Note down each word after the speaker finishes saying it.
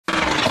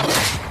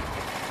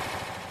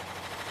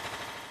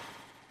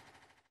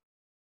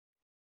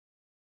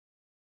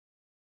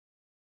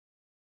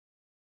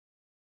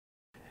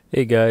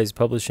Hey guys,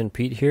 Publishin'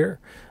 Pete here.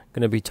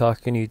 Going to be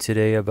talking to you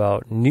today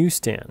about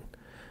Newsstand.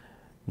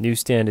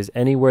 Newsstand is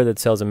anywhere that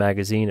sells a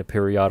magazine, a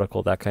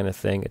periodical, that kind of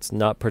thing. It's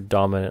not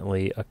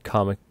predominantly a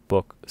comic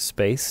book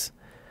space.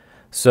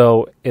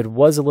 So it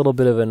was a little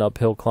bit of an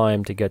uphill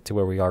climb to get to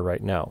where we are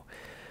right now.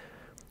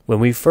 When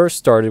we first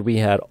started, we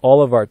had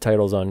all of our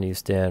titles on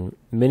Newsstand.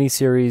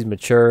 Miniseries,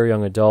 mature,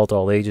 young adult,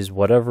 all ages,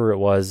 whatever it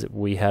was,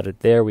 we had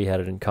it there. We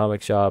had it in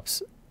comic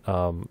shops.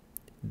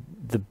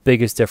 The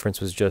biggest difference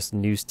was just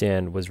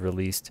Newsstand was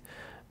released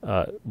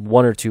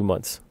 1 or 2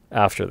 months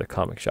after the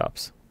comic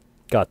shops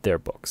got their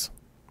books.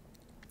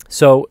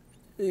 So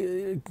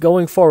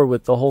going forward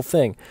with the whole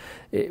thing,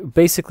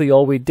 basically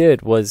all we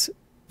did was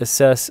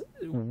assess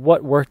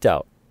what worked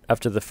out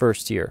after the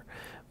first year.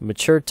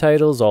 Mature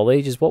titles, all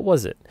ages, what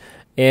was it?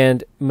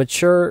 And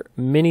mature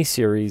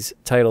miniseries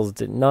titles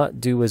did not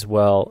do as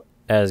well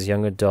as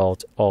young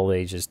adult, all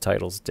ages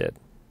titles did.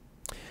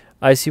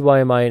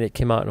 ICYMI, and it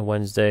came out on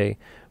Wednesday,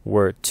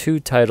 were 2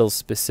 titles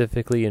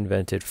specifically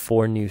invented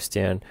for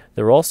Newsstand.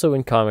 They're also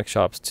in comic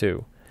shops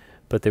too,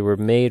 but they were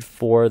made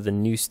for the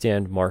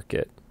Newsstand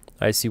market.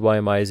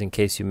 ICYMI is in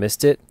case you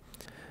missed it.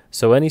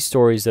 So any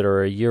stories that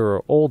are a year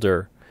or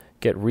older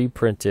get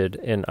reprinted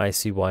in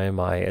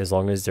ICYMI as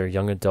long as they're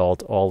young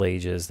adult, all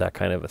ages, that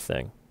kind of a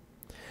thing.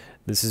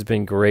 This has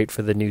been great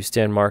for the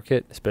Newsstand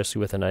market, especially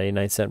with a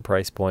 99-cent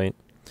price point.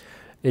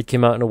 It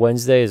came out on a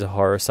Wednesday as a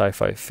horror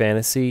sci-fi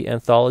fantasy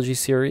anthology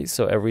series,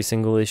 so every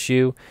single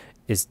issue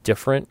is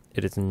different.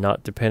 It is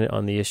not dependent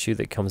on the issue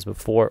that comes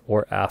before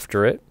or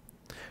after it.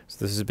 So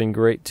this has been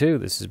great too.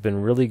 This has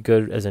been really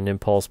good as an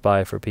impulse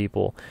buy for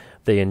people.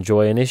 They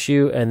enjoy an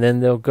issue and then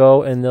they'll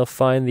go and they'll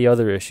find the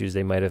other issues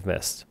they might have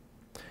missed.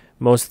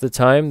 Most of the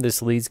time,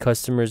 this leads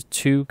customers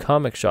to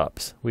comic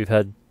shops. We've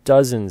had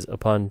dozens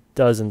upon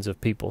dozens of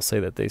people say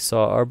that they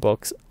saw our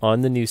books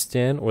on the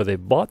newsstand or they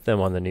bought them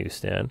on the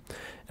newsstand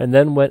and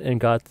then went and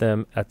got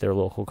them at their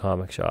local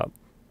comic shop.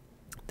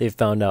 They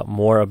found out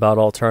more about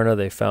Alterna.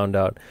 They found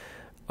out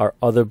our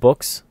other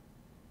books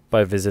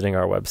by visiting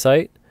our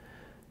website,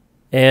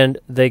 and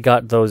they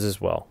got those as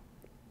well,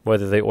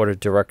 whether they ordered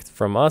direct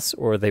from us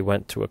or they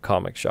went to a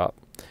comic shop.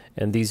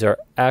 And these are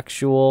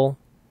actual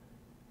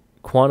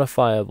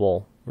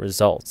quantifiable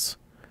results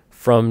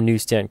from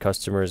newsstand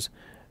customers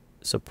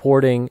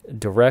supporting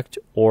direct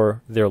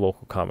or their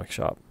local comic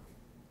shop.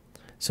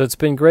 So it's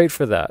been great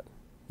for that.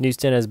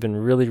 Newsstand has been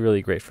really,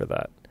 really great for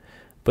that.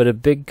 But a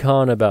big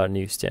con about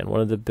Newsstand, one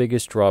of the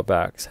biggest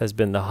drawbacks, has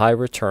been the high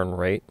return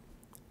rate.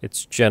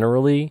 It's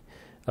generally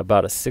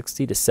about a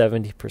 60 to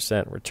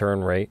 70%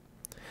 return rate.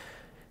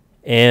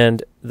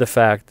 And the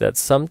fact that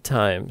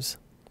sometimes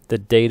the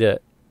data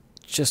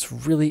just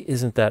really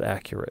isn't that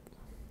accurate.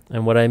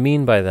 And what I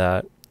mean by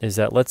that is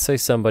that let's say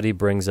somebody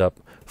brings up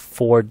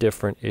 4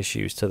 different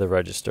issues to the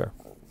register.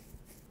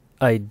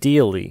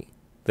 Ideally,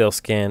 they'll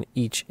scan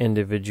each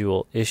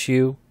individual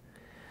issue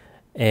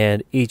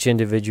and each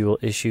individual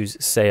issue's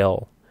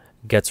sale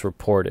gets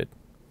reported.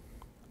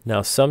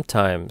 Now,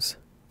 sometimes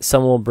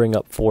someone will bring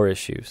up 4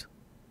 issues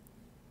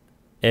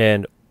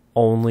and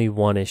only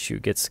 1 issue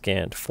gets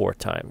scanned 4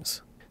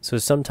 times. So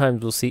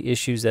sometimes we'll see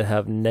issues that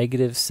have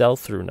negative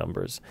sell-through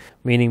numbers,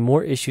 meaning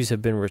more issues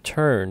have been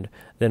returned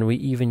than we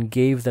even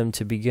gave them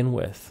to begin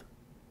with.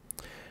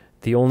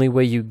 The only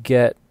way you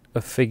get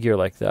a figure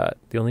like that,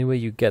 the only way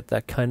you get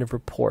that kind of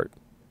report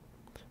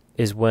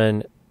is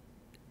when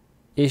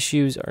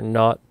issues are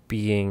not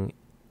being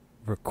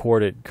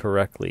recorded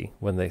correctly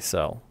when they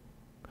sell.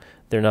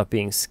 They're not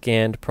being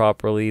scanned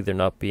properly. They're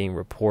not being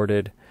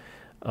reported.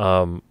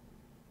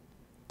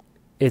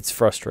 It's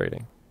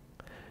frustrating.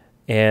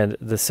 And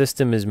the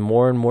system is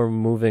more and more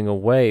moving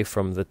away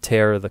from the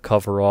tear the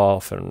cover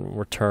off and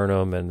return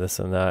them and this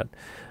and that.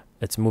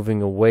 It's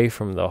moving away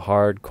from the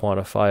hard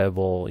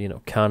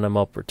quantifiable, count them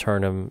up,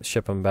 return them,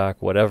 ship them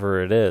back,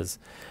 whatever it is.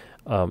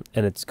 And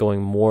it's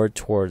going more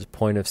towards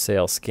point of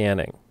sale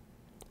scanning.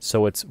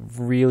 So it's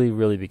really,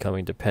 really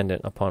becoming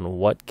dependent upon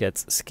what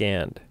gets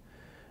scanned.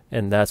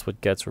 And that's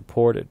what gets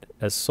reported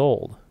as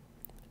sold.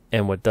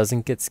 And what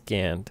doesn't get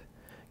scanned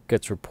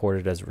gets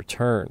reported as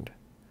returned.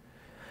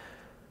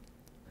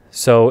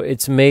 So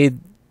it's made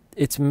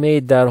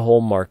that whole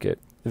market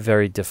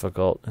very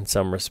difficult in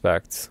some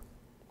respects.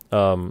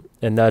 And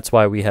that's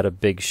why we had a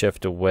big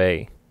shift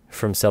away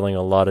from selling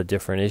a lot of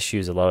different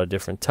issues, a lot of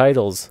different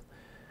titles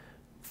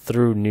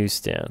through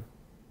Newsstand.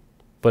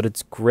 But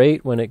it's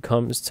great when it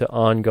comes to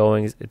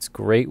ongoings. It's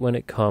great when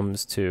it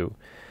comes to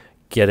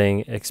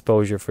getting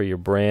exposure for your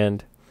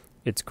brand.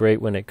 It's great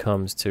when it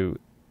comes to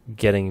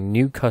getting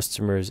new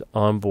customers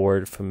on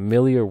board,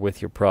 familiar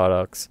with your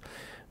products,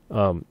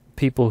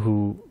 people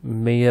who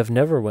may have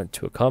never went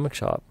to a comic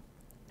shop.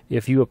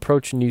 If you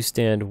approach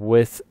Newsstand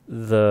with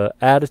the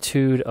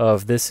attitude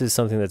of this is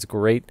something that's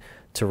great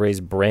to raise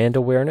brand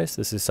awareness,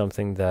 this is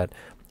something that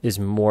is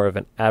more of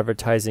an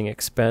advertising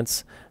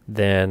expense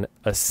than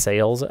a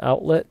sales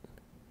outlet,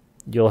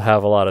 you'll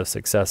have a lot of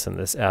success in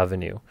this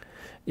avenue.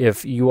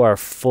 If you are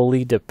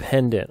fully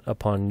dependent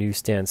upon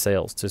Newsstand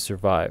sales to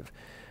survive,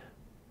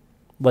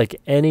 like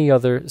any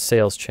other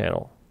sales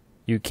channel,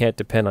 You can't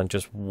depend on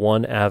just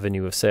one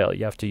avenue of sale.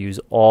 You have to use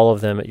all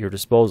of them at your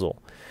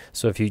disposal.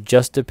 So if you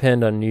just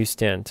depend on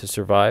Newsstand to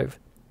survive,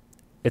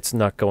 it's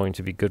not going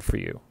to be good for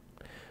you.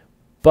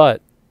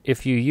 But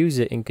if you use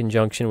it in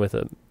conjunction with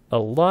a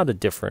lot of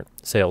different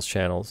sales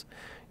channels,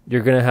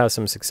 you're going to have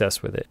some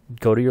success with it.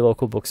 Go to your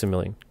local Books A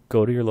Million.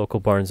 Go to your local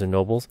Barnes &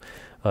 Nobles.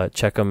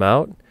 Check them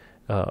out.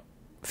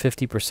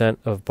 50%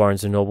 of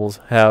Barnes & Nobles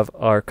have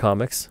our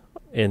comics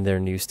in their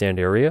newsstand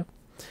area,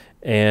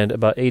 and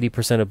about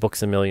 80% of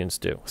Books A Millions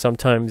do.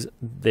 Sometimes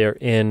they're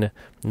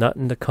not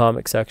in the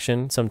comic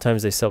section.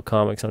 Sometimes they sell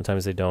comics,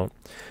 sometimes they don't.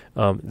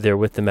 They're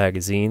with the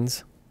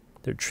magazines.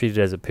 They're treated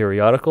as a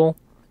periodical,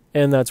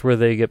 and that's where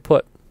they get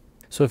put.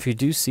 So if you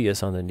do see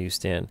us on the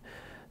newsstand,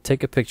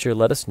 take a picture,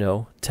 let us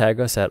know,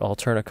 tag us at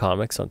Alterna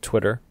Comics on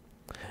Twitter,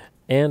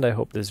 and I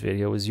hope this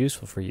video was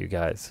useful for you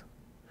guys.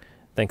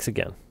 Thanks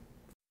again.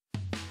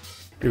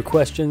 Your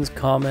questions,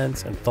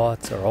 comments, and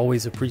thoughts are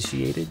always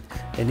appreciated,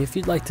 and if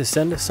you'd like to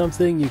send us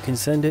something, you can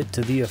send it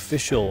to the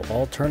official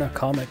Alterna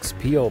Comics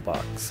P.O.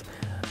 Box.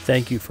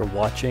 Thank you for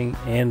watching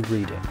and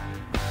reading.